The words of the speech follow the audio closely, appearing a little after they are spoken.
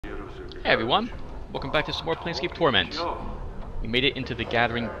Hey everyone, welcome back to some more Planescape Torment. We made it into the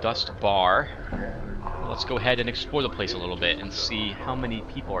Gathering Dust Bar. Let's go ahead and explore the place a little bit and see how many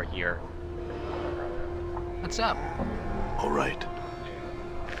people are here. What's up? Alright.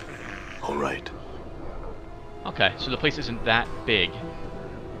 Okay, so the place isn't that big.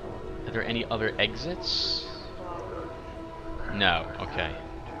 Are there any other exits? No, okay.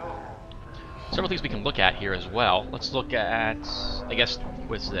 Several things we can look at here as well. Let's look at, I guess,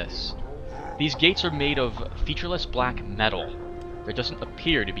 what's this? These gates are made of featureless black metal. There doesn't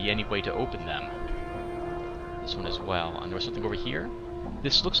appear to be any way to open them. This one as well. And there was something over here?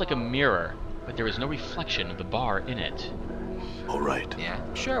 This looks like a mirror, but there is no reflection of the bar in it. Alright. Yeah,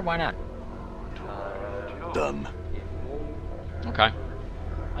 sure, why not? Done. Okay.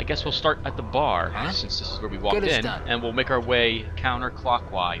 I guess we'll start at the bar, since this is where we walked in, and we'll make our way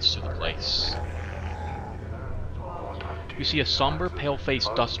counterclockwise to the place. You see a somber,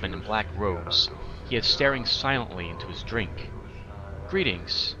 pale-faced dustman in black robes. He is staring silently into his drink.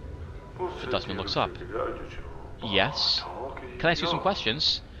 Greetings. The dustman looks up. Yes? Can I ask you some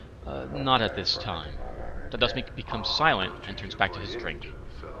questions? Not at this time. The dustman becomes silent and turns back to his drink.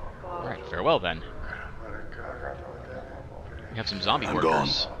 Alright, farewell then. We have some zombie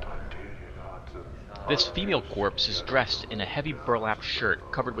workers. This female corpse is dressed in a heavy burlap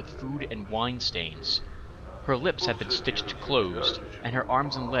shirt covered with food and wine stains. Her lips have been stitched closed, and her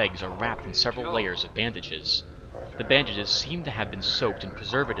arms and legs are wrapped in several layers of bandages. The bandages seem to have been soaked in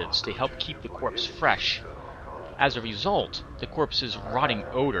preservatives to help keep the corpse fresh. As a result, the corpse's rotting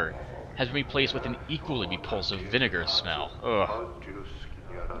odor has been replaced with an equally repulsive vinegar smell.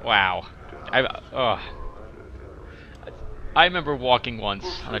 Ugh. Wow. I remember walking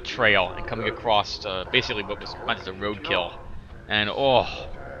once on a trail and coming across basically what was meant as a roadkill, and oh,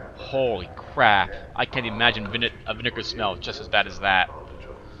 holy crap! I can't imagine a vinegar smell just as bad as that.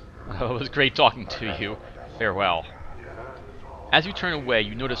 It was great talking to you. Farewell. As you turn away,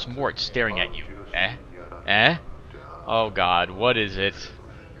 you notice Mort staring at you. Eh? Oh God, what is it?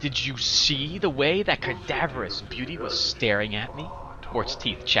 Did you see the way that cadaverous beauty was staring at me? Mort's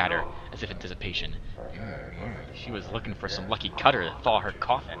teeth chatter as if in anticipation. She was looking for some lucky cutter to thaw her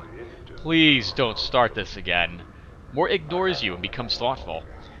coffin. Please don't start this again. Mort ignores you and becomes thoughtful.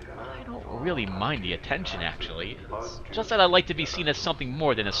 I don't really mind the attention, actually. It's just that I like to be seen as something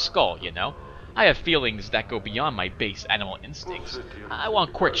more than a skull, you know? I have feelings that go beyond my base animal instincts. I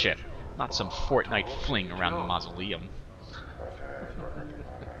want courtship, not some fortnight fling around the mausoleum.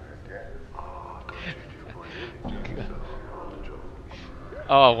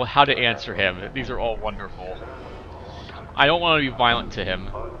 Oh, well, how to answer him. These are all wonderful. I don't want to be violent to him.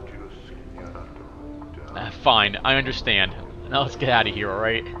 Fine, I understand. Now let's get out of here,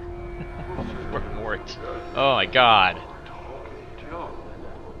 alright? Mort. Oh my God.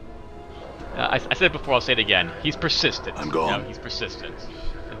 I said it before, I'll say it again. He's persistent. I'm gone. You know, he's persistent.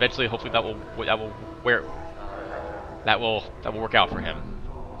 Eventually, hopefully, that will work out for him.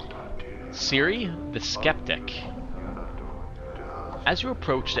 Ciri, the skeptic. As you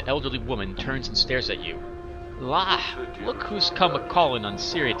approach, the elderly woman turns and stares at you. La, look who's come a-callin' on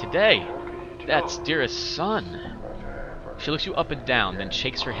Ciri today. That's dearest son. She looks you up and down, then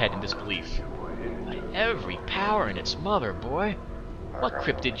shakes her head in disbelief. By every power in its mother, boy. What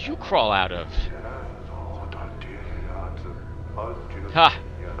crypt did you crawl out of? Ha!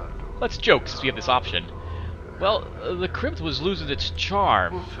 Let's joke since we have this option. Well, the crypt was losing its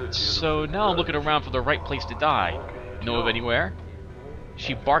charm, so now I'm looking around for the right place to die. Know of anywhere?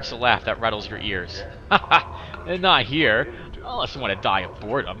 She barks a laugh that rattles your ears. Ha ha! Not here. Unless you want to die of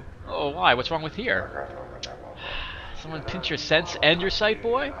boredom. Oh, why? What's wrong with here? Someone pinch your sense and your sight,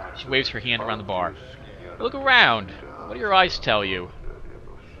 boy? She waves her hand around the bar. Look around. What do your eyes tell you?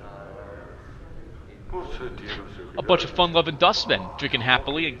 A bunch of fun-loving dustmen, drinking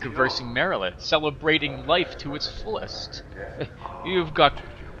happily and conversing merrily, celebrating life to its fullest. You've got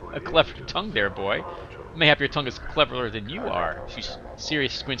a clever tongue there, boy. Mayhap your tongue is cleverer than you are. She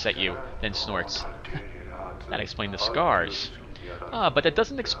seriously squints at you, then snorts. That explains the scars. But that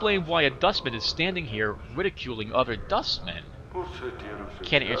doesn't explain why a dustman is standing here ridiculing other dustmen.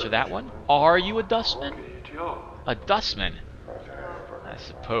 Can't answer that one. Are you a dustman? A dustman? I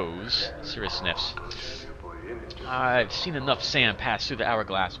suppose. Ciri sniffs. I've seen enough sand pass through the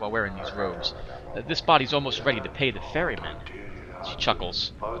hourglass while wearing these robes. This body's almost ready to pay the ferryman. She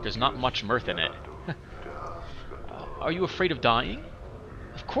chuckles. There's not much mirth in it. Are you afraid of dying?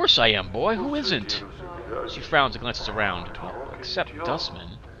 Of course I am, boy. Who isn't? She frowns and glances around. Well, except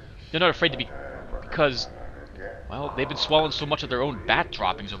dustmen. They're not afraid to be... because... well, they've been swallowing so much of their own bat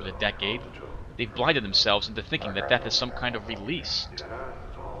droppings over the decade. They've blinded themselves into thinking that death is some kind of release.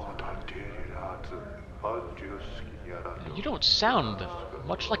 You don't sound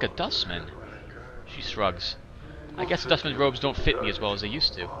much like a dustman. She shrugs. I guess dustman robes don't fit me as well as they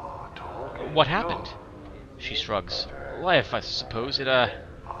used to. What happened? She shrugs. Life, I suppose.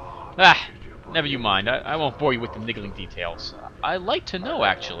 Never you mind. I won't bore you with the niggling details. I'd like to know,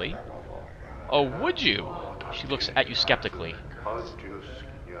 actually. Oh, would you? She looks at you skeptically.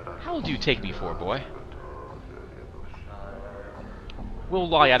 How old do you take me for, boy? We'll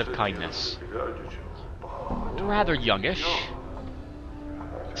lie out of kindness. Rather youngish.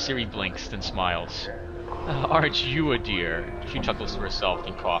 Siri blinks, then smiles. Aren't you a dear? She chuckles to herself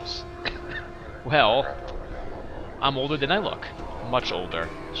and coughs. Well, I'm older than I look. Much older,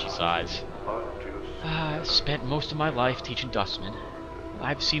 she sighs. I've spent most of my life teaching dustmen.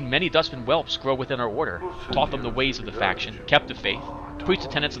 I've seen many dustman whelps grow within our order, taught them the ways of the faction, kept the faith, preached the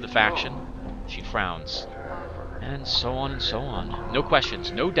tenets of the faction. She frowns. And so on and so on. No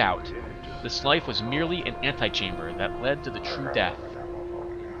questions, no doubt. This life was merely an antechamber that led to the true death.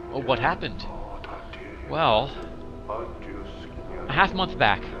 Oh, what happened? Well, a half month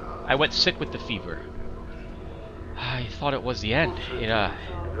back, I went sick with the fever. I thought it was the end.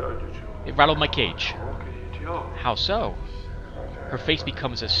 It rattled my cage. How so? Her face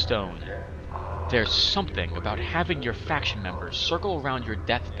becomes as stone. There's something about having your faction members circle around your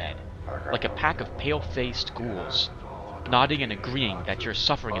deathbed, like a pack of pale-faced ghouls, nodding and agreeing that your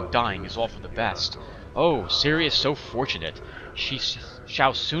suffering and dying is all for the best. Oh, Siri is so fortunate. She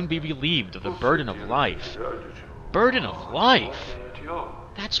shall soon be relieved of the burden of life. Burden of life?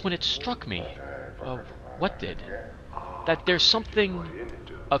 That's when it struck me. What did? That there's something...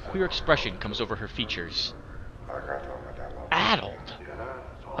 A queer expression comes over her features. Addled.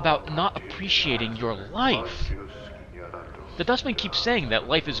 About not appreciating your life. The dustman keeps saying that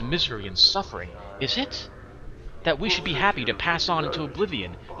life is misery and suffering. Is it? That we should be happy to pass on into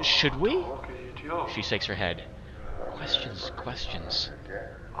oblivion. Should we? She shakes her head. Questions, questions.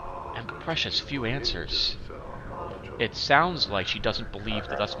 And precious few answers. It sounds like she doesn't believe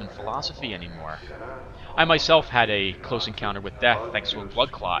the dustman philosophy anymore. I myself had a close encounter with death thanks to a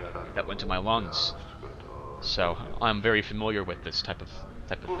blood clot that went to my lungs. So, I'm very familiar with this type of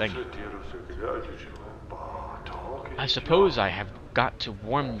thing. I suppose I've got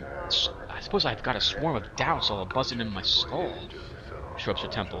a swarm of doubts all buzzing in my skull. She rubs her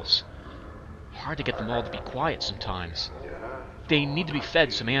temples. Hard to get them all to be quiet sometimes. They need to be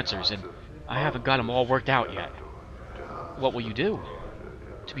fed some answers, and I haven't got them all worked out yet. What will you do?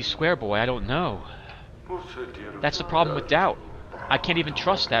 To be square, boy, I don't know. That's the problem with doubt. I can't even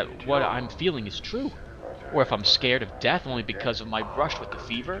trust that what I'm feeling is true. Or if I'm scared of death only because of my brush with the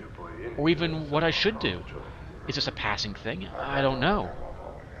fever. Or even what I should do. Is this a passing thing? I don't know.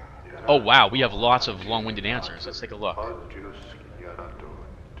 Oh wow, we have lots of long-winded answers. Let's take a look.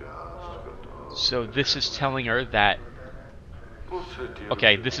 So this is telling her that...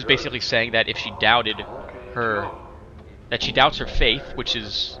 Okay, this is basically saying that if she doubted her... That she doubts her faith, which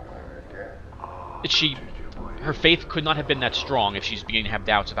is... Her faith could not have been that strong if she's beginning to have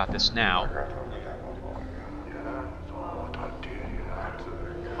doubts about this now.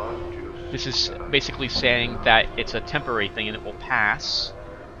 This is basically saying that it's a temporary thing and it will pass.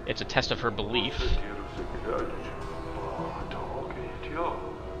 It's a test of her belief.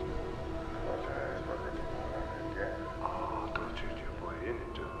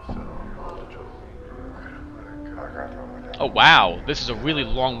 Oh wow, this is a really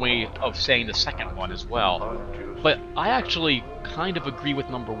long way of saying the second one as well. But I actually kind of agree with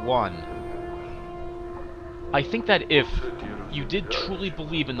number one. I think that if you did truly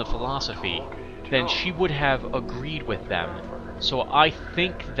believe in the philosophy, then she would have agreed with them. So I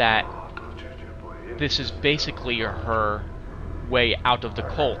think that this is basically her way out of the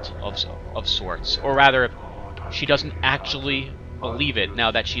cult of sorts. Or rather, she doesn't actually believe it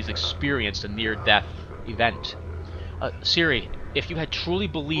now that she's experienced a near-death event. Siri, if you had truly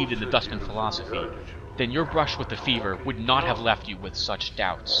believed in the dustman philosophy, then your brush with the fever would not have left you with such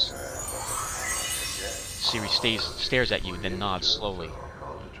doubts. Siri stares at you, then nods slowly.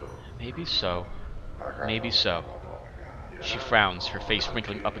 Maybe so. Maybe so. She frowns, her face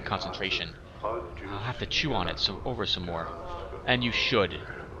wrinkling up in concentration. I'll have to chew on it over some more. And you should.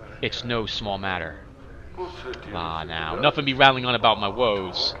 It's no small matter. Ah, now, enough of me rattling on about my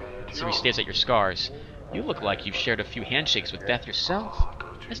woes. Siri stares at your scars. You look like you've shared a few handshakes with death yourself.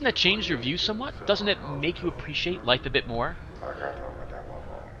 Hasn't that changed your view somewhat? Doesn't it make you appreciate life a bit more?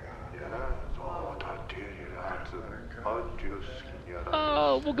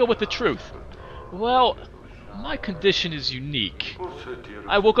 We'll go with the truth. Well, my condition is unique.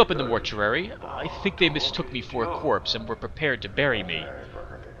 I woke up in the mortuary. I think they mistook me for a corpse and were prepared to bury me.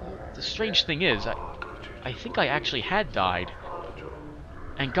 The strange thing is, I think I actually had died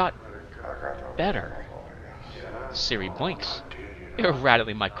and got better. Siri blinks. You're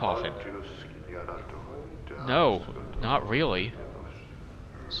rattling my coffin. No, not really.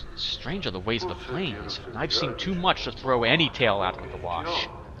 Strange are the ways of the plains, and I've seen too much to throw any tale out into the wash.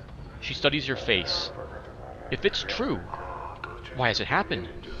 She studies your face. If it's true, why has it happened?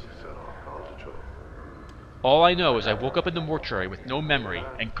 All I know is I woke up in the mortuary with no memory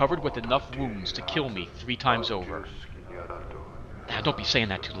and covered with enough wounds to kill me 3 times over. Now, don't be saying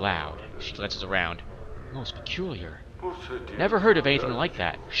that too loud. She glances around. Most peculiar. Never heard of anything like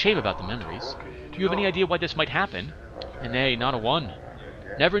that. Shame about the memories. Do you have any idea why this might happen? Nay, not a one.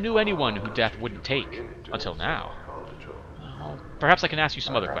 Never knew anyone who death wouldn't take. Until now. Perhaps I can ask you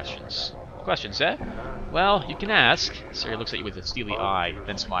some other questions. Questions, eh? Well, you can ask. Siri looks at you with a steely eye,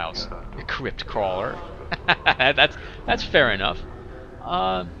 then smiles. Crypt crawler. That's fair enough.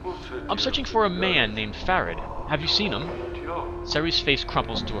 I'm searching for a man named Farid. Have you seen him? Sari's face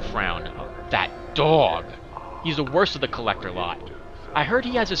crumples into a frown. That dog! He's the worst of the collector lot. I heard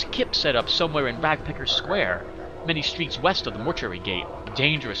he has his kip set up somewhere in Ragpicker Square, many streets west of the mortuary gate.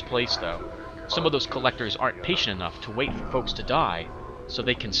 Dangerous place, though. Some of those collectors aren't patient enough to wait for folks to die, so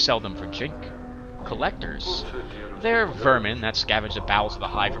they can sell them for jink. Collectors? They're vermin that scavenge the bowels of the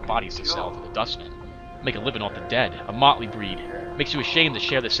hive for bodies to sell to the dustmen. Make a living off the dead, a motley breed. Makes you ashamed to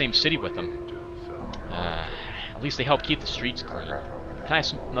share the same city with them. At least they help keep the streets clean. Can I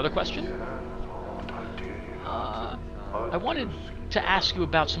ask another question? I wanted to ask you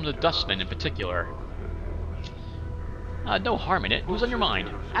about some of the dustmen in particular. No harm in it. Who's on your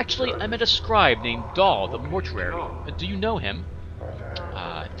mind? Actually, I met a scribe named Dahl, the mortuary. Do you know him?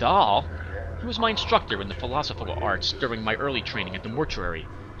 Dahl? He was my instructor in the philosophical arts during my early training at the mortuary.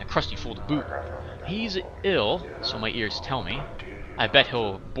 A crusty fool to boot. He's ill, so my ears tell me. I bet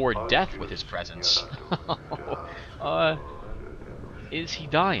he'll bore death with his presence. Is he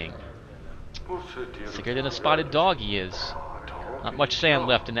dying? Sicker than a spotted dog he is. Not much sand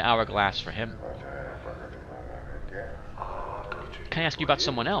left in the hourglass for him. Can I ask you about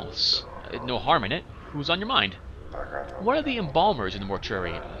someone else? No harm in it. Who's on your mind? One of the embalmers in the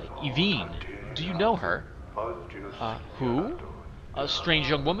mortuary, Evine. Do you know her? Who? A strange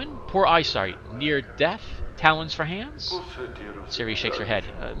young woman? Poor eyesight. Near death? Talons for hands? Siri shakes her head.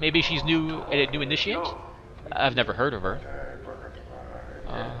 Maybe she's a new initiate? I've never heard of her.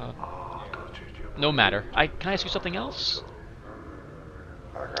 No matter. Can I ask you something else?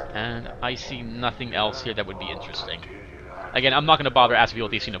 And I see nothing else here that would be interesting. Again, I'm not going to bother asking people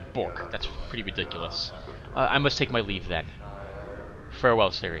if they've seen a book. That's pretty ridiculous. I must take my leave then.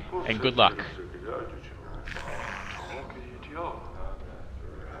 Farewell, Siri, and good luck.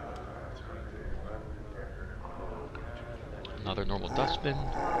 Another normal dustman.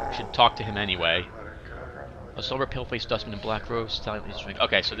 Should talk to him anyway. A silver pale-faced dustman in black robes, telling his drink.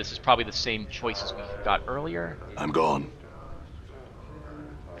 Okay, so this is probably the same choices we got earlier. I'm gone.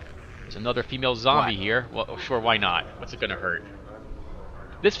 There's another female zombie here. Well, sure, why not? What's it gonna hurt?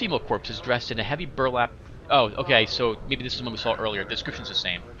 This female corpse is dressed in a heavy burlap. Oh, okay, so maybe this is the one we saw earlier. The description's the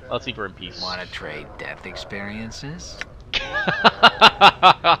same. Let's leave her in peace. Want to trade death experiences?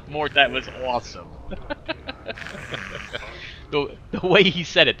 Mort, that was awesome. The way he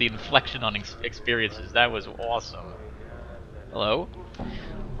said it, the inflection on experiences, that was awesome. Hello?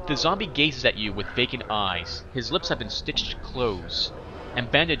 The zombie gazes at you with vacant eyes. His lips have been stitched closed, and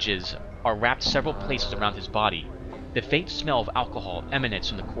bandages are wrapped several places around his body. The faint smell of alcohol emanates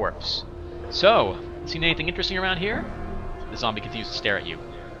from the corpse. So, seen anything interesting around here? The zombie continues to stare at you.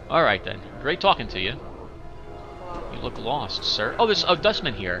 Alright then, great talking to you. You look lost, sir. Oh, there's a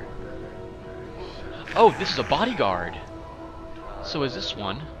dustman here. Oh, this is a bodyguard. So is this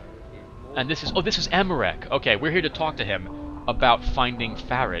one. And this is... Oh, this is Emmerich. Okay, we're here to talk to him about finding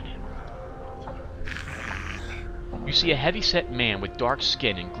Farid. You see a heavy-set man with dark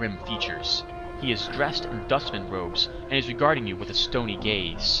skin and grim features. He is dressed in dustman robes and is regarding you with a stony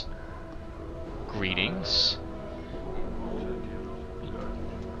gaze. Greetings.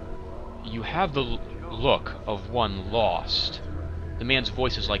 You have the look of one lost. The man's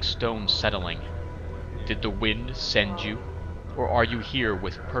voice is like stone settling. Did the wind send you? Or are you here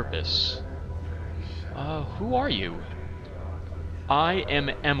with purpose? Who are you? I am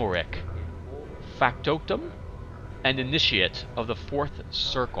Emmerich, factotum and initiate of the Fourth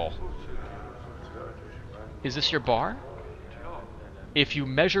Circle. Is this your bar? If you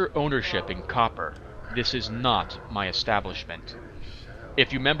measure ownership in copper, this is not my establishment.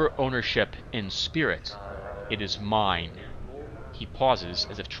 If you measure ownership in spirit, it is mine. He pauses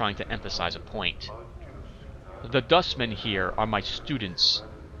as if trying to emphasize a point. The dustmen here are my students.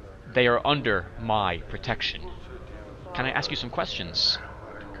 They are under my protection. Can I ask you some questions?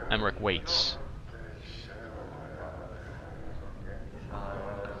 Emmerich waits.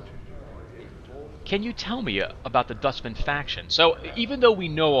 Can you tell me about the Dustman faction? So, even though we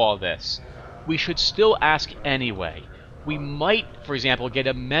know all this, we should still ask anyway. We might, for example, get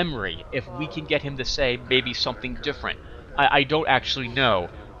a memory if we can get him to say maybe something different. I don't actually know,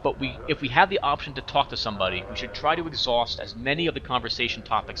 but if we have the option to talk to somebody, we should try to exhaust as many of the conversation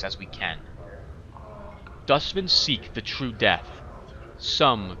topics as we can. Dustmen seek the true death.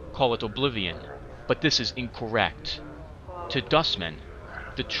 Some call it oblivion, but this is incorrect. To Dustmen,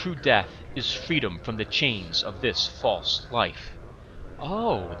 the true death is freedom from the chains of this false life.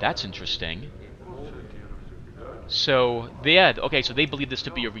 Oh, that's interesting. So, okay, so they believe this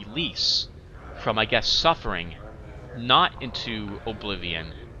to be a release from, I guess, suffering, not into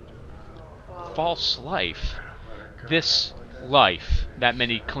oblivion. False life. This life that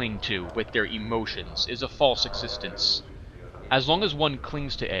many cling to with their emotions is a false existence. As long as one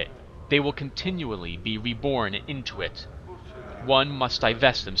clings to it, they will continually be reborn into it. One must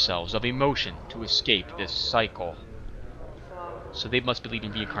divest themselves of emotion to escape this cycle. So they must believe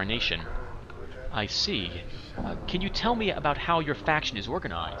in reincarnation. I see. Can you tell me about how your faction is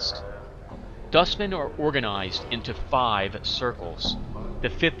organized? Dustmen are organized into 5 circles. The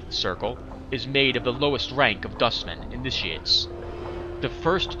 5th circle is made of the lowest rank of Dustmen, initiates. The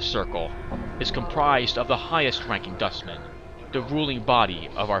 1st circle is comprised of the highest ranking Dustmen, the ruling body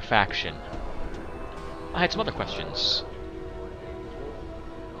of our faction. I had some other questions.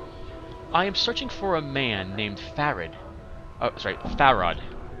 I am searching for a man named Farad.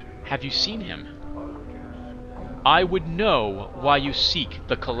 Have you seen him? I would know why you seek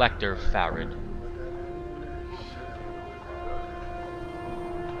the Collector, Farad.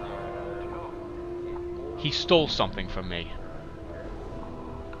 He stole something from me.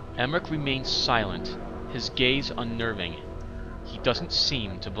 Emmerich remains silent, his gaze unnerving. He doesn't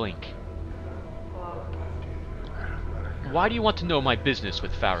seem to blink. Why do you want to know my business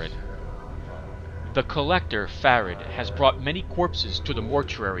with Farad? The Collector, Farad, has brought many corpses to the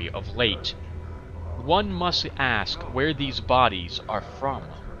mortuary of late. One must ask where these bodies are from.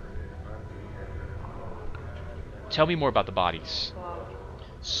 Tell me more about the bodies.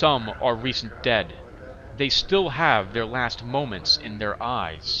 Some are recent dead. They still have their last moments in their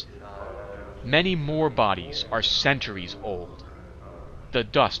eyes. Many more bodies are centuries old. The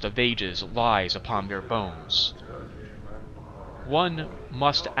dust of ages lies upon their bones. One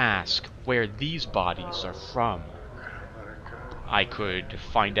must ask where these bodies are from. I could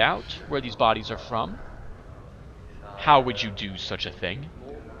find out where these bodies are from. How would you do such a thing?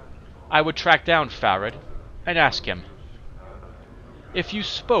 I would track down Farad and ask him. If you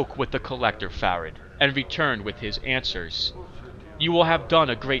spoke with the Collector, Farad, and returned with his answers, you will have done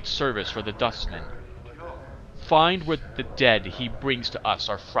a great service for the Dustmen. Find where the dead he brings to us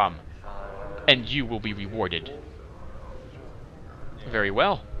are from, and you will be rewarded. Very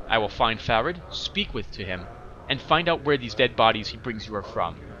well. I will find Farad, speak to him, and find out where these dead bodies he brings you are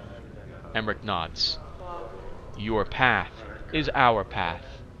from. Emmerich nods. Your path is our path.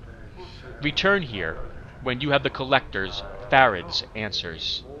 Return here when you have the Collector's, Farad's,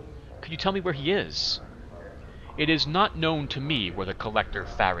 answers. Could you tell me where he is? It is not known to me where the Collector,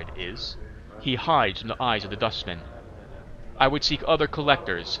 Farad, is. He hides from the eyes of the Dustmen. I would seek other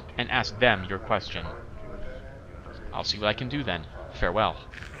Collectors and ask them your question. I'll see what I can do then. Farewell.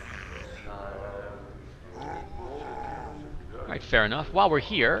 Alright, fair enough. While we're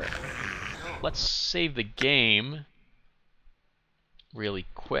here, let's save the game really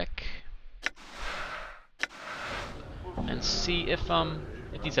quick and see if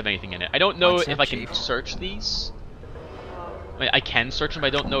these have anything in it. I don't know if I can search these. I mean, I can search them, but I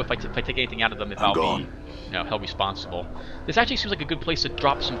don't know if I take anything out of them, if I'll be, held responsible. This actually seems like a good place to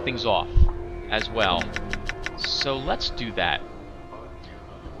drop some things off as well. So let's do that.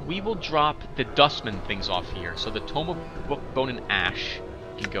 We will drop the Dustman things off here. So the Tome of Bone and Ash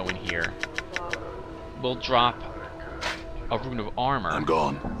can go in here. We'll drop a Rune of Armor. I'm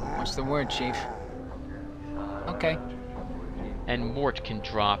gone. What's the word, Chief? Okay. And Mort can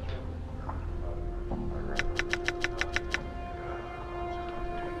drop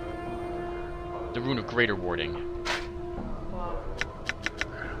the Rune of Greater Warding.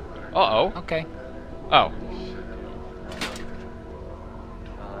 Uh-oh. Okay. Oh.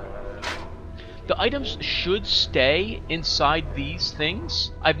 The items should stay inside these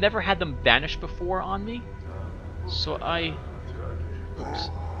things. I've never had them vanish before on me. So I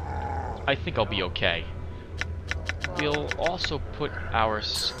think I'll be okay. We'll also put our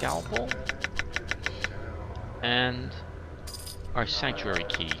scalpel and our sanctuary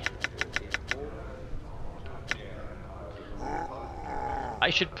key I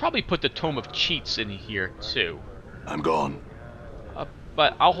should probably put the Tome of Cheats in here, too. I'm gone.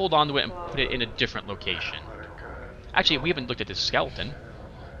 But I'll hold on to it and put it in a different location. Actually, we haven't looked at this skeleton.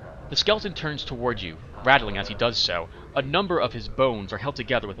 The skeleton turns toward you, rattling as he does so. A number of his bones are held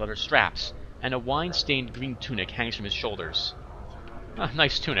together with leather straps, and a wine-stained green tunic hangs from his shoulders.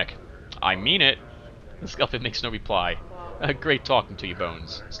 Nice tunic. I mean it. The skeleton makes no reply. Great talking to you,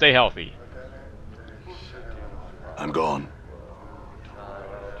 Bones. Stay healthy. I'm gone.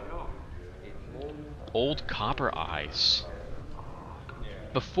 Old Copper Eyes.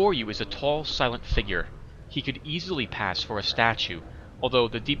 Before you is a tall, silent figure. He could easily pass for a statue, although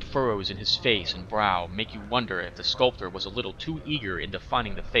the deep furrows in his face and brow make you wonder if the sculptor was a little too eager in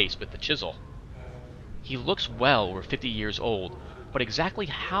defining the face with the chisel. He looks well over 50 years old, but exactly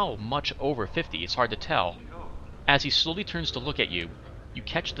how much over 50 is hard to tell. As he slowly turns to look at you, you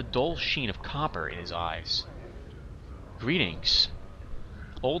catch the dull sheen of copper in his eyes. Greetings.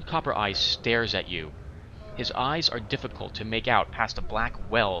 Old Copper Eyes stares at you. His eyes are difficult to make out past the black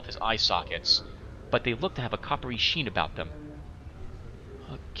well of his eye sockets, but they look to have a coppery sheen about them.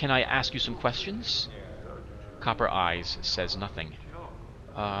 Can I ask you some questions? Copper Eyes says nothing.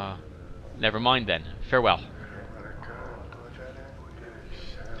 Never mind then. Farewell.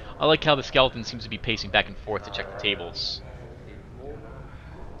 I like how the skeleton seems to be pacing back and forth to check the tables.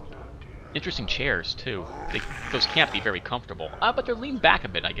 Interesting chairs, too. Those can't be very comfortable. But they're leaned back a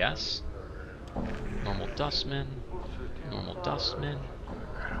bit, I guess. Normal dustman. Normal dustman.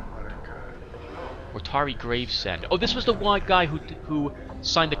 Lotaeri Gravesend. Oh, this was the one guy who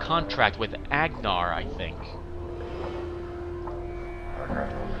signed the contract with Agnar, I think.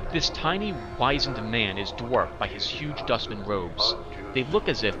 This tiny, wizened man is dwarfed by his huge dustman robes. They look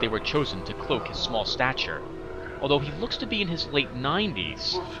as if they were chosen to cloak his small stature. Although he looks to be in his late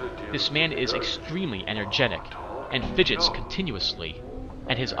 90s, this man is extremely energetic and fidgets continuously,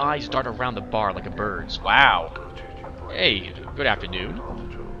 and his eyes dart around the bar like a bird's. Wow. Hey, good afternoon.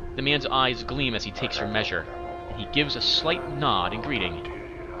 The man's eyes gleam as he takes your measure, and he gives a slight nod in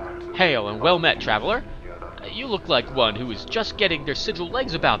greeting. Hail and well met, traveler. You look like one who is just getting their sigil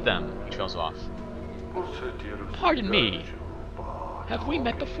legs about them, he trails off. Pardon me. Have we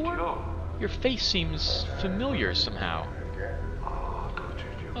met before? Your face seems familiar somehow.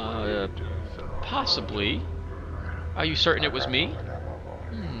 Possibly. Are you certain it was me?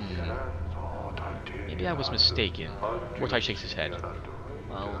 Maybe I was mistaken. Mortai shakes his head.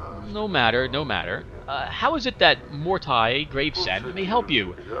 Well, no matter, no matter. How is it that Mortai Gravesend may help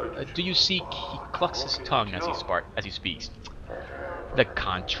you? Do you seek... He clucks his tongue as he speaks. The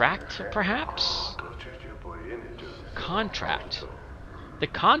contract, perhaps? Contract? The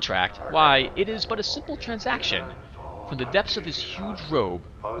contract? Why, it is but a simple transaction. From the depths of his huge robe,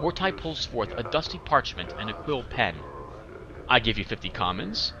 Mortai pulls forth a dusty parchment and a quill pen. I give you 50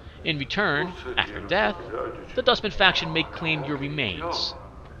 commons. In return, after death, the Dustman faction may claim your remains.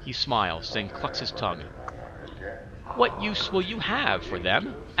 He smiles, then clucks his tongue. What use will you have for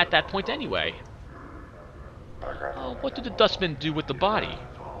them, at that point anyway? What do the Dustmen do with the body?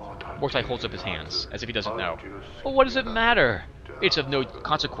 Mortai holds up his hands, as if he doesn't know. Well, what does it matter? It's of no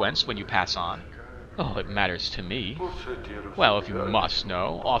consequence when you pass on. Oh, it matters to me. Well, if you must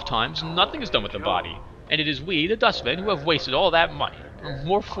know, oftentimes nothing is done with the body, and it is we, the Dustmen, who have wasted all that money.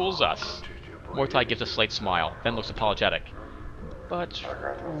 More fools us. Mortai gives a slight smile, then looks apologetic. But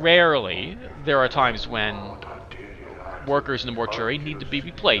rarely, there are times when workers in the mortuary need to be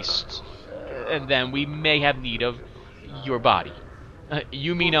replaced, and then we may have need of your body.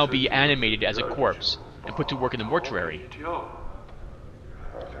 You may now be animated as a corpse and put to work in the mortuary.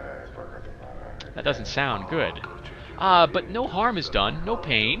 That doesn't sound good. But no harm is done, no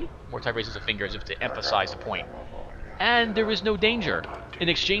pain. Mortai raises a finger as if to emphasize the point. And there is no danger. In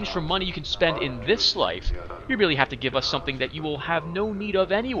exchange for money you can spend in this life, you really have to give us something that you will have no need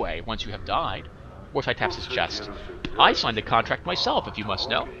of anyway once you have died. Mortai taps his chest. I signed the contract myself, if you must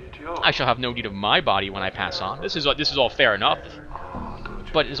know. I shall have no need of my body when I pass on. This is all fair enough.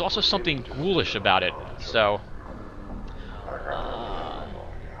 But there's also something ghoulish about it, so...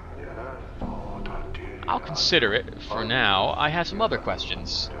 I'll consider it. For now, I have some other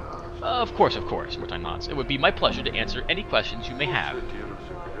questions. Of course, Mortai nods. It would be my pleasure to answer any questions you may have.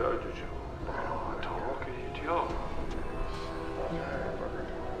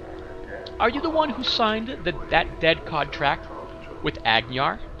 Are you the one who signed that dead contract with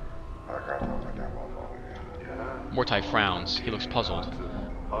Agnar? Mortai frowns. He looks puzzled.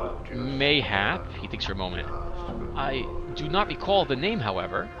 Mayhap, he thinks for a moment. I do not recall the name,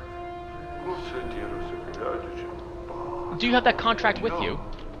 however. Do you have that contract with you?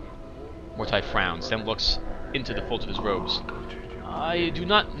 Mortai frowns, then looks into the folds of his robes. I do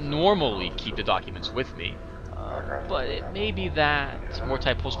not normally keep the documents with me, but it may be that...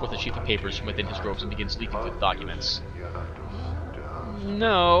 Mortai pulls forth a sheaf of papers from within his robes and begins leafing through the documents.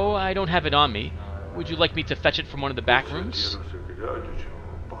 No, I don't have it on me. Would you like me to fetch it from one of the back rooms?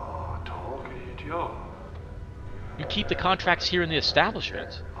 You keep the contracts here in the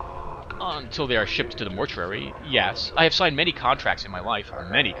establishment? Until they are shipped to the mortuary, yes. I have signed many contracts in my life,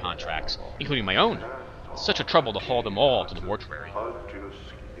 many contracts, including my own. It's such a trouble to haul them all to the mortuary.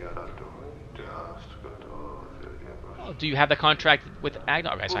 Do you have the contract with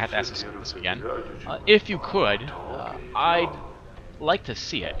Agnar? Okay, so I have to ask this again. If you could, I'd like to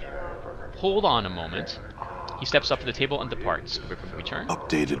see it. Hold on a moment. He steps up to the table and departs. Return.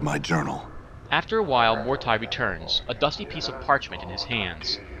 Updated my journal. After a while, Mortai returns, a dusty piece of parchment in his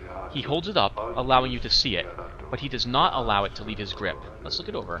hands. He holds it up, allowing you to see it, but he does not allow it to leave his grip. Let's look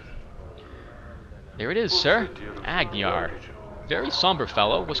it over. There it is, sir. Agnar. Very somber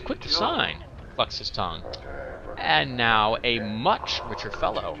fellow, was quick to sign. Clucks his tongue. And now a much richer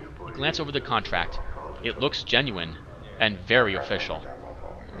fellow. You glance over the contract. It looks genuine and very official.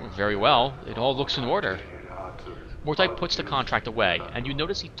 Very well, it all looks in order. Mortai puts the contract away, and you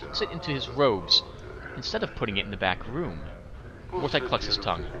notice he tucks it into his robes, instead of putting it in the back room. Mortai clucks his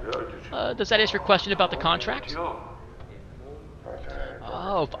tongue. Does that answer your question about the contract?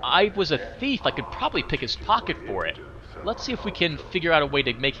 Oh, if I was a thief, I could probably pick his pocket for it. Let's see if we can figure out a way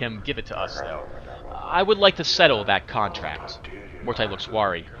to make him give it to us, though. I would like to settle that contract. Mortai looks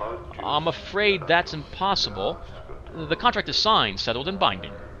worried. I'm afraid that's impossible. The contract is signed, settled, and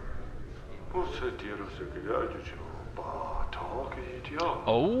binding.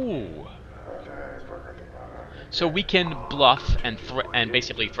 Oh. So we can bluff and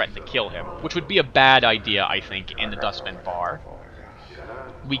basically threaten to kill him, which would be a bad idea, I think, in the Dustman bar.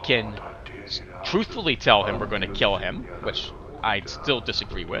 We can truthfully tell him we're going to kill him, which I'd still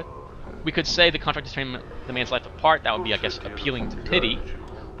disagree with. We could say the contract is tearing the man's life apart. That would be, I guess, appealing to pity.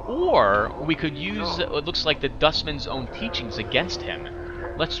 Or we could use what looks like the Dustman's own teachings against him.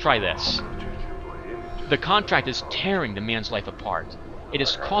 Let's try this. The contract is tearing the man's life apart. It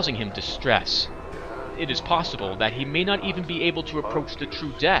is causing him distress. It is possible that he may not even be able to approach the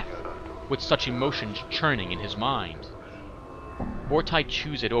true death, with such emotions churning in his mind. Mortai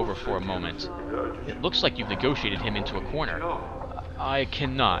chews it over for a moment. It looks like you've negotiated him into a corner. I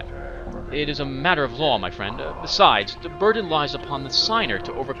cannot. It is a matter of law, my friend. Besides, the burden lies upon the signer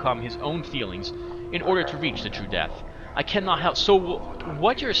to overcome his own feelings in order to reach the true death. I cannot help. So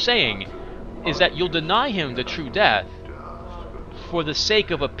what you're saying is that you'll deny him the true death for the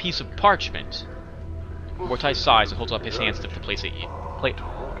sake of a piece of parchment. Mortai sighs and holds up his hands to placate.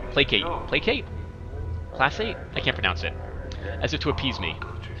 Placate? Placate? I can't pronounce it. As if to appease me.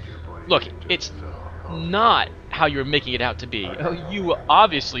 Look, it's not how you're making it out to be. You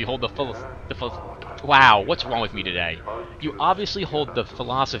obviously hold wow, what's wrong with me today? You obviously hold the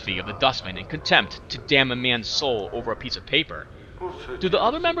philosophy of the Dustman in contempt to damn a man's soul over a piece of paper. Do the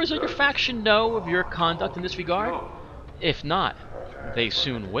other members of your faction know of your conduct in this regard? If not, they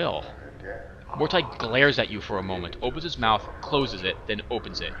soon will. Mortai glares at you for a moment, opens his mouth, closes it, then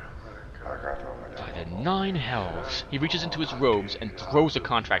opens it. By the 9 hells, he reaches into his robes and throws the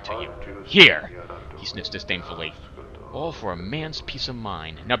contract to you. Here, he sniffs disdainfully. All for a man's peace of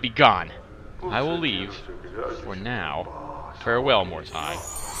mind. Now be gone. I will leave. For now. Farewell, Mortai.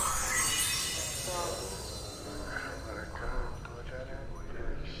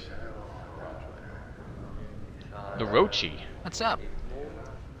 Narochi. What's up?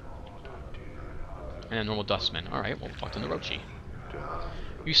 And a normal Dustman. Alright, we'll talk to Narochi.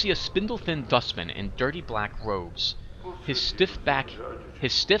 You see a spindle-thin Dustman in dirty black robes. His stiff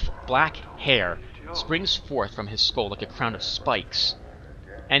black hair springs forth from his skull like a crown of spikes,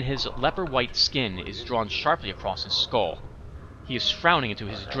 and his leper-white skin is drawn sharply across his skull. He is frowning into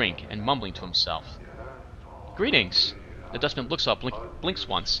his drink and mumbling to himself. Greetings! The Dustman looks up, blinks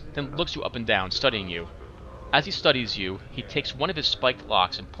once, then looks you up and down, studying you. As he studies you, he takes one of his spiked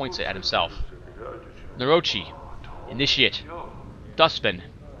locks and points it at himself. Narochi, initiate. Dustman,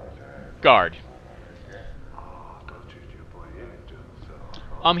 guard.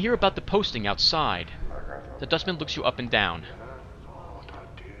 I'm here about the posting outside. The Dustman looks you up and down.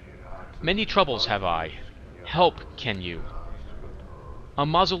 Many troubles have I. Help, can you? A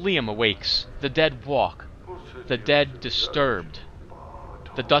mausoleum awakes. The dead walk. The dead disturbed.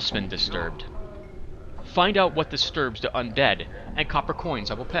 The Dustman disturbed. Find out what disturbs the undead, and copper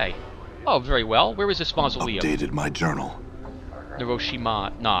coins I will pay. Oh, very well. Where is this mausoleum? Updated my journal. Naroshi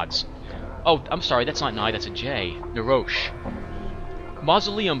nods. Oh, I'm sorry, that's not an I, that's a J. Narosh.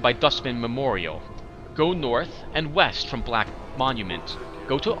 Mausoleum by Dustman Memorial. Go north and west from monument.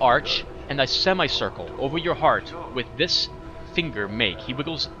 Go to arch and a semicircle over your heart with this finger make. He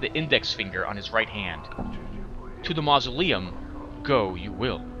wiggles the index finger on his right hand. To the mausoleum, go you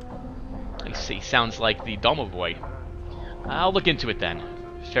will. I see, sounds like the Domovoy. I'll look into it then.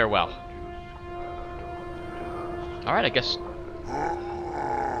 Farewell. Alright, I guess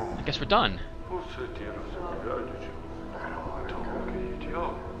we're done.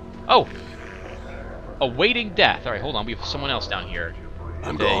 Oh! Awaiting death. Alright, hold on, we have someone else down here.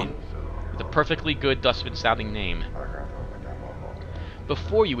 I'm gone. With a perfectly good dustman sounding name.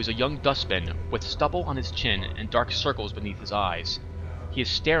 Before you is a young dustman with stubble on his chin and dark circles beneath his eyes. He is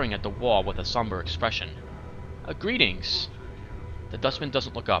staring at the wall with a somber expression. Greetings. The dustman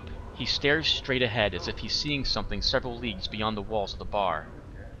doesn't look up. He stares straight ahead as if he's seeing something several leagues beyond the walls of the bar.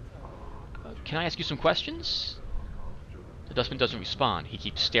 Can I ask you some questions? The dustman doesn't respond. He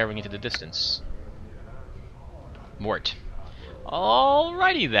keeps staring into the distance. Mort.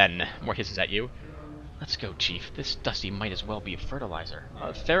 Alrighty then. Mort hisses at you. Let's go, Chief. This Dusty might as well be a fertilizer.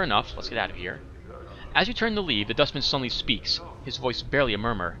 Fair enough. Let's get out of here. As you turn to leave, the dustman suddenly speaks, his voice barely a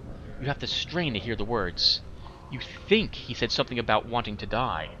murmur. You have to strain to hear the words. You think he said something about wanting to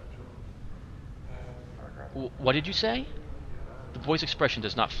die. What did you say? The boy's expression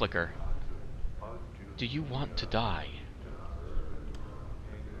does not flicker. Do you want to die?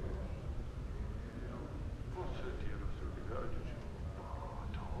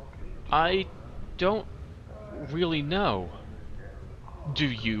 I don't really know. Do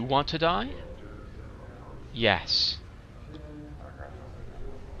you want to die? Yes.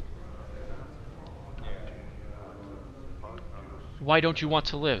 Why don't you want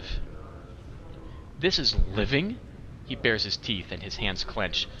to live? This is living? He bares his teeth and his hands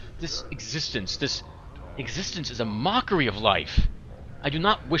clench. This existence is a mockery of life. I do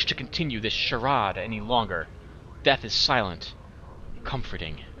not wish to continue this charade any longer. Death is silent.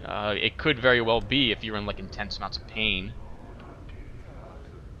 Comforting. It could very well be if you're in like intense amounts of pain.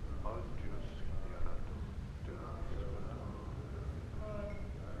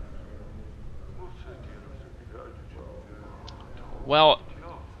 Well,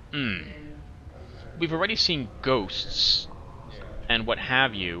 we've already seen ghosts and what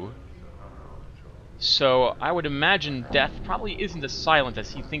have you, so I would imagine death probably isn't as silent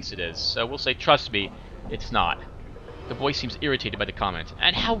as he thinks it is, so we'll say, trust me, it's not. The boy seems irritated by the comment.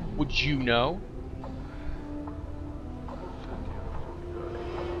 And how would you know?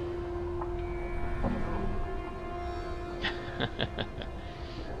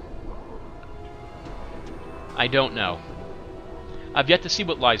 I don't know. I've yet to see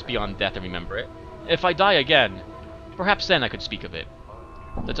what lies beyond death and remember it. If I die again, perhaps then I could speak of it.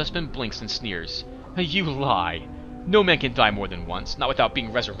 The dustman blinks and sneers. You lie. No man can die more than once, not without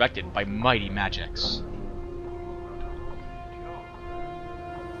being resurrected by mighty magics.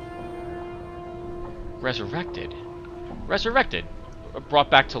 Resurrected? Resurrected? Brought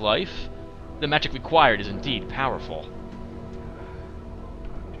back to life? The magic required is indeed powerful.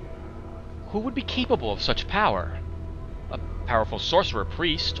 Who would be capable of such power? A powerful sorcerer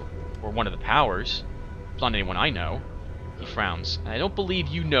priest, or one of the powers. It's not anyone I know. He frowns. I don't believe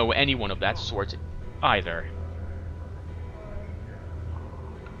you know anyone of that sort either.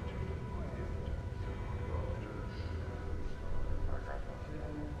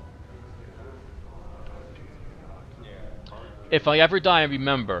 If I ever die and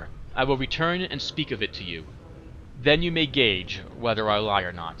remember, I will return and speak of it to you. Then you may gauge whether I lie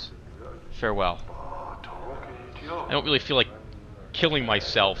or not. Farewell. I don't really feel like killing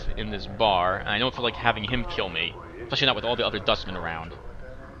myself in this bar, and I don't feel like having him kill me, especially not with all the other dustmen around.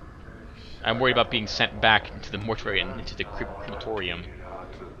 I'm worried about being sent back into the mortuary and into the crematorium.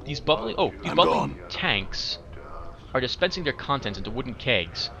 These bubbling tanks are dispensing their contents into wooden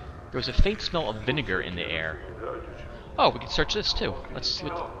kegs. There is a faint smell of vinegar in the air. Oh, we can search this too. Let's see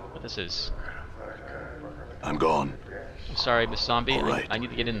what this is. I'm gone. I'm sorry, Miss Zombie. All right. I need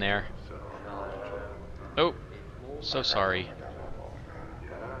to get in there. Oh, so sorry.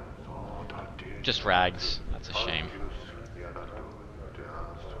 Just rags. That's a shame.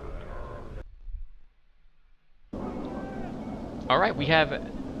 Alright, we have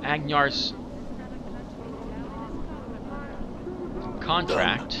Agnar's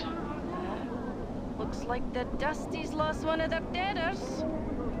contract. Looks like the Dusty's lost one of the debtors.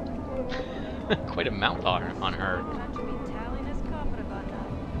 Quite a mouth on her.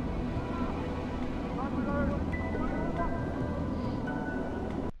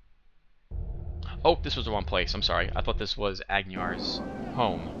 Oh, this was the wrong place. I'm sorry. I thought this was Agnar's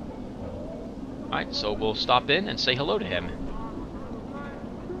home. Alright, so we'll stop in and say hello to him.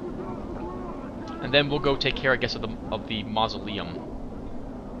 And then we'll go take care, I guess, of the mausoleum.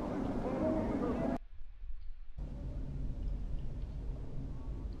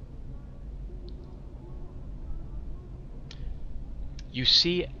 You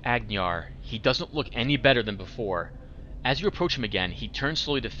see Agnyar. He doesn't look any better than before. As you approach him again, he turns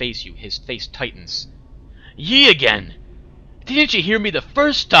slowly to face you. His face tightens. Ye again! Didn't you hear me the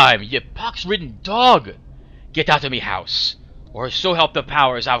first time, ye pox-ridden dog? Get out of me house, or so help the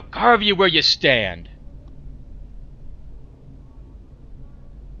powers, I'll carve you where you stand.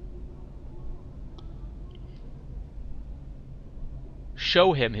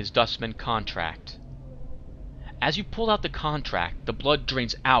 Show him his Dustman contract. As you pull out the contract, the blood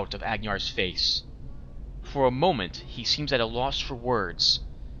drains out of Agnar's face. For a moment, he seems at a loss for words.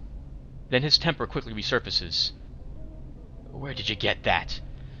 Then his temper quickly resurfaces. Where did you get that?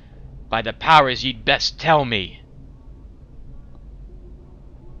 By the powers, ye'd best tell me.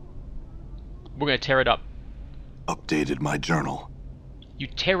 We're gonna tear it up. Updated my journal. You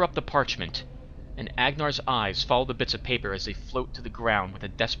tear up the parchment, and Agnar's eyes follow the bits of paper as they float to the ground with a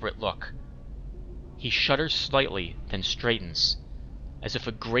desperate look. He shudders slightly, then straightens, as if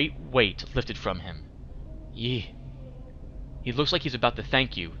a great weight lifted from him. He looks like he's about to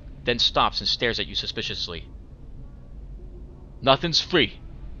thank you, then stops and stares at you suspiciously. Nothing's free.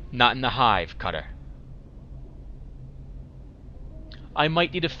 Not in the hive, Cutter. I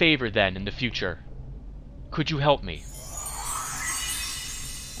might need a favor then in the future. Could you help me?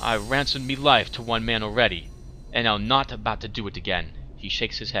 I ransomed me life to one man already, and I'm not about to do it again. He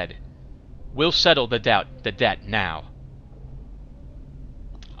shakes his head. We'll settle the debt now.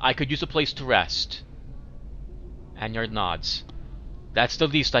 I could use a place to rest. Anyard nods. That's the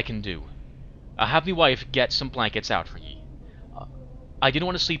least I can do. I'll have me wife get some blankets out for ye. I didn't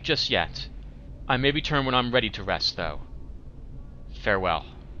want to sleep just yet. I may return when I'm ready to rest, though. Farewell.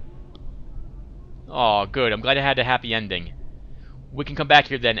 Aw, good. I'm glad it had a happy ending. We can come back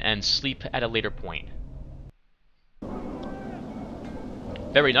here then and sleep at a later point.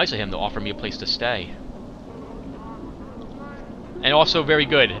 Very nice of him to offer me a place to stay. And also very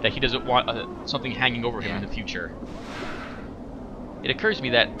good that he doesn't want something hanging over him in the future. It occurs to me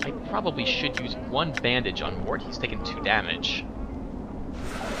that I probably should use one bandage on Mort. He's taken 2 damage.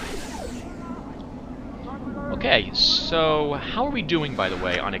 Okay, so how are we doing, by the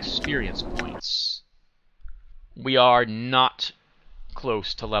way, on experience points? We are not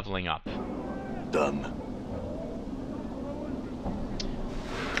close to leveling up. Done.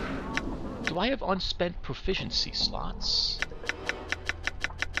 Do I have unspent proficiency slots?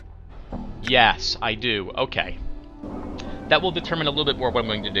 Yes, I do. Okay. That will determine a little bit more what I'm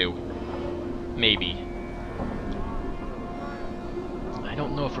going to do. Maybe. I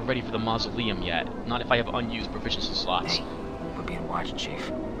don't know if we're ready for the mausoleum yet. Not if I have unused proficiency slots. Hey, we're being watched,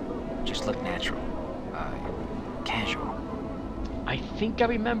 Chief. Just look natural. Casual. I think I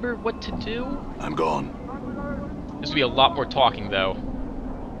remember what to do. I'm gone. This will be a lot more talking, though.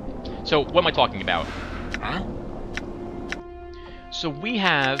 So, what am I talking about? Huh? So we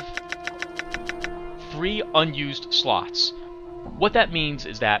have 3 unused slots. What that means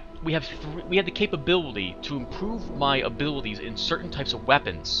is that we have the capability to improve my abilities in certain types of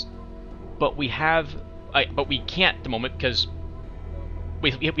weapons, but we can't at the moment because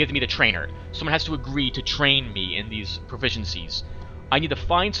we have to meet a trainer. Someone has to agree to train me in these proficiencies. I need to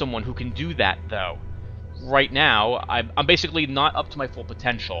find someone who can do that, though. Right now, I'm basically not up to my full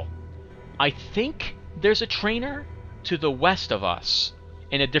potential. I think there's a trainer to the west of us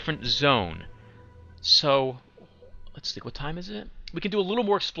in a different zone. So, let's see, what time is it? We can do a little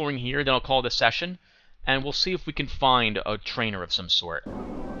more exploring here, then I'll call it a session, and we'll see if we can find a trainer of some sort.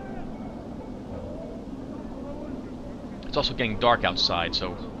 It's also getting dark outside,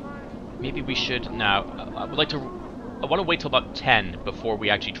 so maybe we should... No, I want to wait till about 10 before we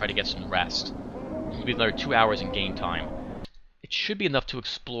actually try to get some rest. It'll be another 2 hours in game time. It should be enough to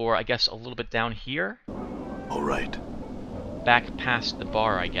explore, I guess, a little bit down here. All right. Back past the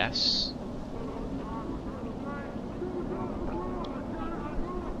bar, I guess.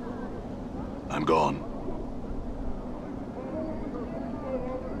 I'm gone.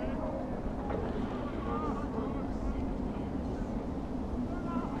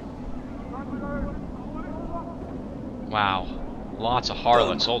 Wow. Lots of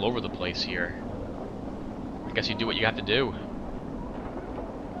harlots all over the place here. I guess you do what you have to do.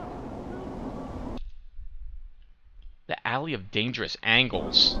 The Alley of Dangerous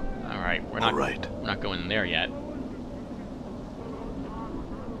Angles. Alright, we're not going in there yet.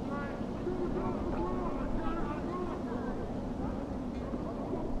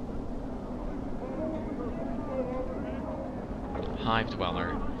 Hive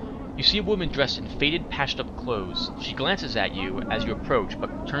Dweller. You see a woman dressed in faded, patched-up clothes. She glances at you as you approach,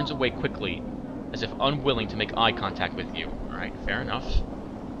 but turns away quickly, as if unwilling to make eye contact with you. Alright, fair enough.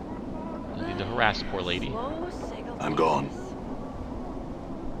 You need to harass the poor lady. I'm gone.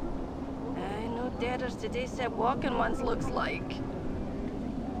 I know dadders today said walking ones looks like.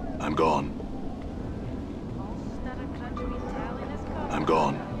 I'm gone. I'm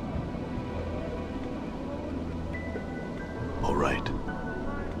gone. All right.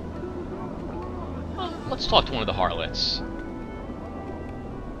 Well, let's talk to one of the harlots.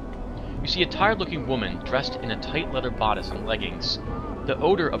 You see a tired-looking woman dressed in a tight leather bodice and leggings. The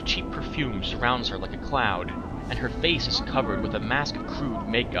odor of cheap perfume surrounds her like a cloud, and her face is covered with a mask of crude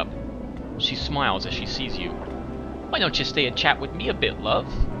makeup. She smiles as she sees you. Why don't you stay and chat with me a bit, love?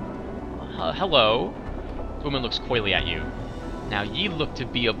 Hello? The woman looks coyly at you. Now ye look to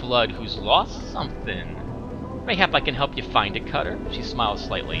be a blood who's lost something. Mayhap I can help you find it, Cutter? She smiles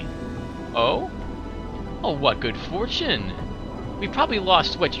slightly. Oh? Oh, what good fortune! We probably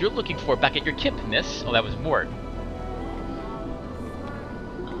lost what you're looking for back at your kip, miss. Oh, that was Mort.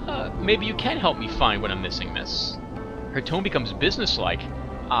 Maybe you can help me find what I'm missing, miss. Her tone becomes businesslike.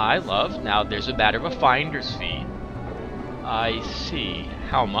 I love. Now there's a matter of a finder's fee. I see.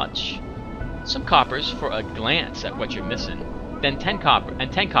 How much? Some coppers for a glance at what you're missing. Then 10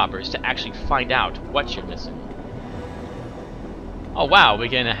 coppers to actually find out what you're missing. Oh wow, we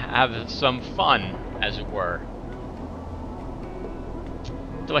can have some fun, as it were.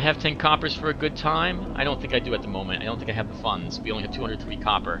 Do I have 10 coppers for a good time? I don't think I do at the moment. I don't think I have the funds. We only have 203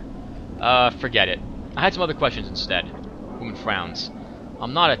 copper. Forget it. I had some other questions instead. Woman frowns.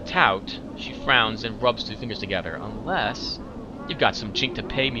 I'm not a tout. She frowns and rubs two fingers together. Unless you've got some chink to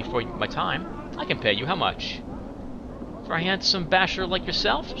pay me for my time. I can pay you. How much? For a handsome basher like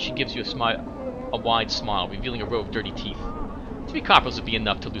yourself? She gives you a wide smile, revealing a row of dirty teeth. 3 coppers would be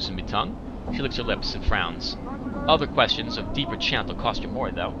enough to loosen my tongue. She licks her lips and frowns. Other questions of deeper chant will cost you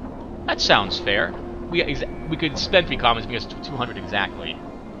more, though. That sounds fair. We could spend 3 commons because 200 exactly.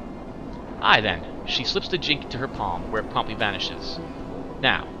 Aye then. She slips the jink into her palm, where it promptly vanishes.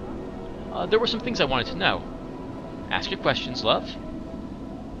 Now, there were some things I wanted to know. Ask your questions, love.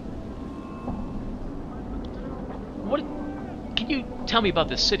 What? Can you tell me about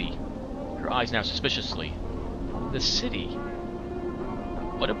this city? Her eyes narrow suspiciously. The city?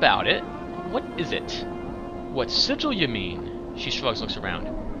 What about it? What is it? What sigil you mean? She shrugs and looks around.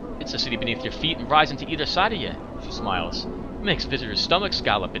 It's the city beneath your feet and rising to either side of you. She smiles. Makes visitors' stomachs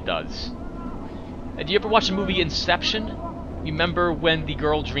gallop, it does. Did you ever watch the movie Inception? Remember when the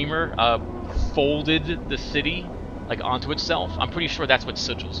girl dreamer folded the city like onto itself? I'm pretty sure that's what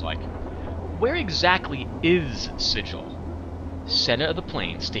Sigil's like. Where exactly is Sigil? Center of the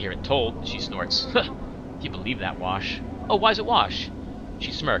plains, to hear it told. She snorts. Do you believe that, Wash? Oh, why's it Wash?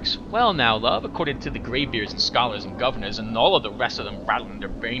 She smirks. Well now, love, according to the graybeards and scholars and governors and all of the rest of them rattling their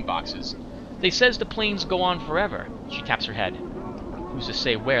brain boxes, they says the plains go on forever. She taps her head. Who's to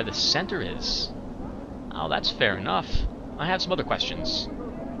say where the center is? Oh, that's fair enough. I have some other questions.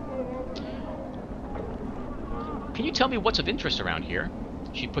 Can you tell me what's of interest around here?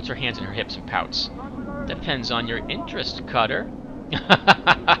 She puts her hands in her hips and pouts. Depends on your interest, Cutter.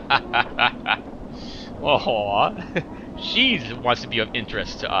 Aww. She wants to be of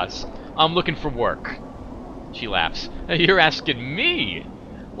interest to us. I'm looking for work. She laughs. You're asking me?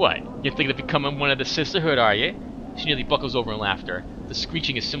 What, you think of becoming one of the sisterhood, are you? She nearly buckles over in laughter. The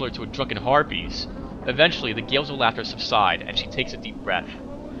screeching is similar to a drunken harpy's. Eventually, the gales of laughter subside, and she takes a deep breath.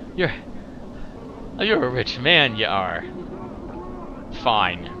 You're a rich man, you are.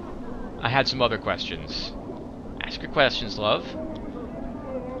 Fine. I had some other questions. Ask your questions, love.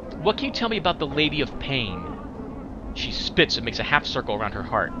 What can you tell me about the Lady of Pain? She spits and makes a half circle around her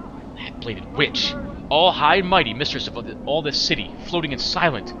heart. That bladed witch. All high and mighty, mistress of all this city, floating and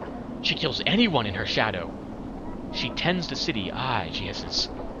silent. She kills anyone in her shadow. She tends the city, aye, she hisses,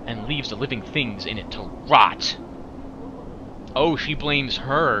 and leaves the living things in it to rot. Oh, she blames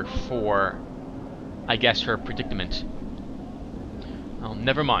her for, I guess, her predicament. Oh,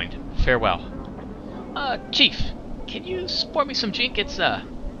 never mind. Farewell. Chief, can you sport me some jink? It's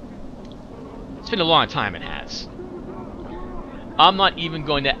been a long time, it has. I'm not even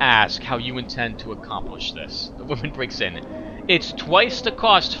going to ask how you intend to accomplish this. The woman breaks in. It's twice the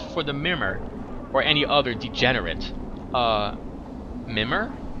cost for the Mimmer, or any other degenerate.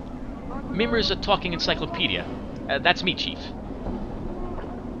 Mimmer? Mimmer's a talking encyclopedia. That's me, Chief.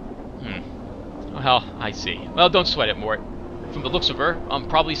 Well, I see. Well, don't sweat it, Mort. From the looks of her, I'm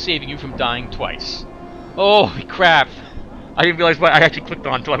probably saving you from dying twice. Oh, crap. I didn't realize what I actually clicked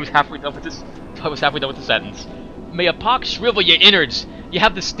on until I was halfway done with this. Until I was halfway done with the sentence. May a pox shrivel your innards, You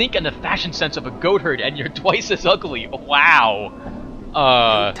have the stink and the fashion sense of a goat herd, and you're twice as ugly. Wow.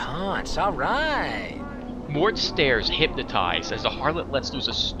 Taunts, alright. Mort stares hypnotized as the harlot lets loose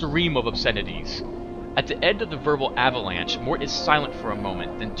a stream of obscenities. At the end of the verbal avalanche, Mort is silent for a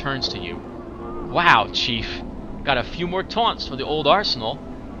moment, then turns to you. Wow, Chief. Got a few more taunts for the old arsenal.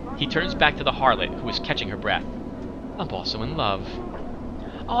 He turns back to the harlot, who is catching her breath. I'm also in love.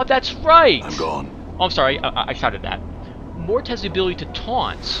 Oh, that's right! I'm gone. Oh, I'm sorry, I shouted that. Mort has the ability to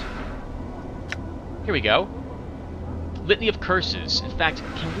taunt. Here we go. Litany of curses. In fact,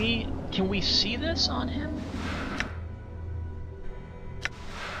 can we see this on him?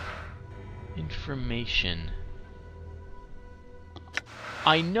 Information.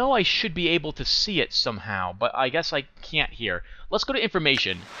 I know I should be able to see it somehow, but I guess I can't here. Let's go to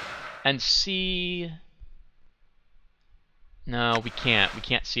information and see... No, we can't. We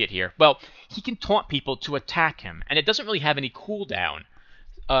can't see it here. Well, he can taunt people to attack him, and it doesn't really have any cooldown.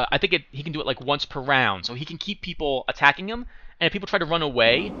 I think he can do it like once per round, so he can keep people attacking him, and if people try to run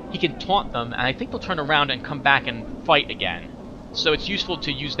away, he can taunt them, and I think they'll turn around and come back and fight again. So it's useful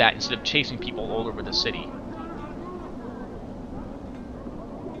to use that instead of chasing people all over the city.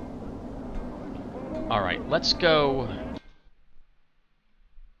 Alright, let's go...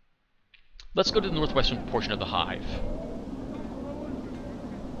 Let's go to the northwestern portion of the hive.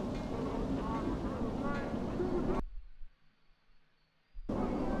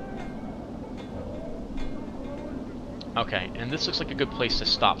 Okay, and this looks like a good place to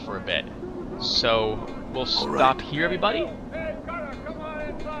stop for a bit. So, we'll stop here, everybody? Hey, Cutter, come on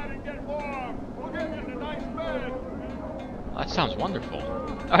inside and get warm. We'll get you in a nice bed. That sounds wonderful.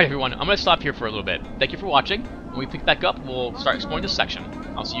 Alright, everyone, I'm going to stop here for a little bit. Thank you for watching. When we pick back up, we'll start exploring this section.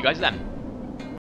 I'll see you guys then.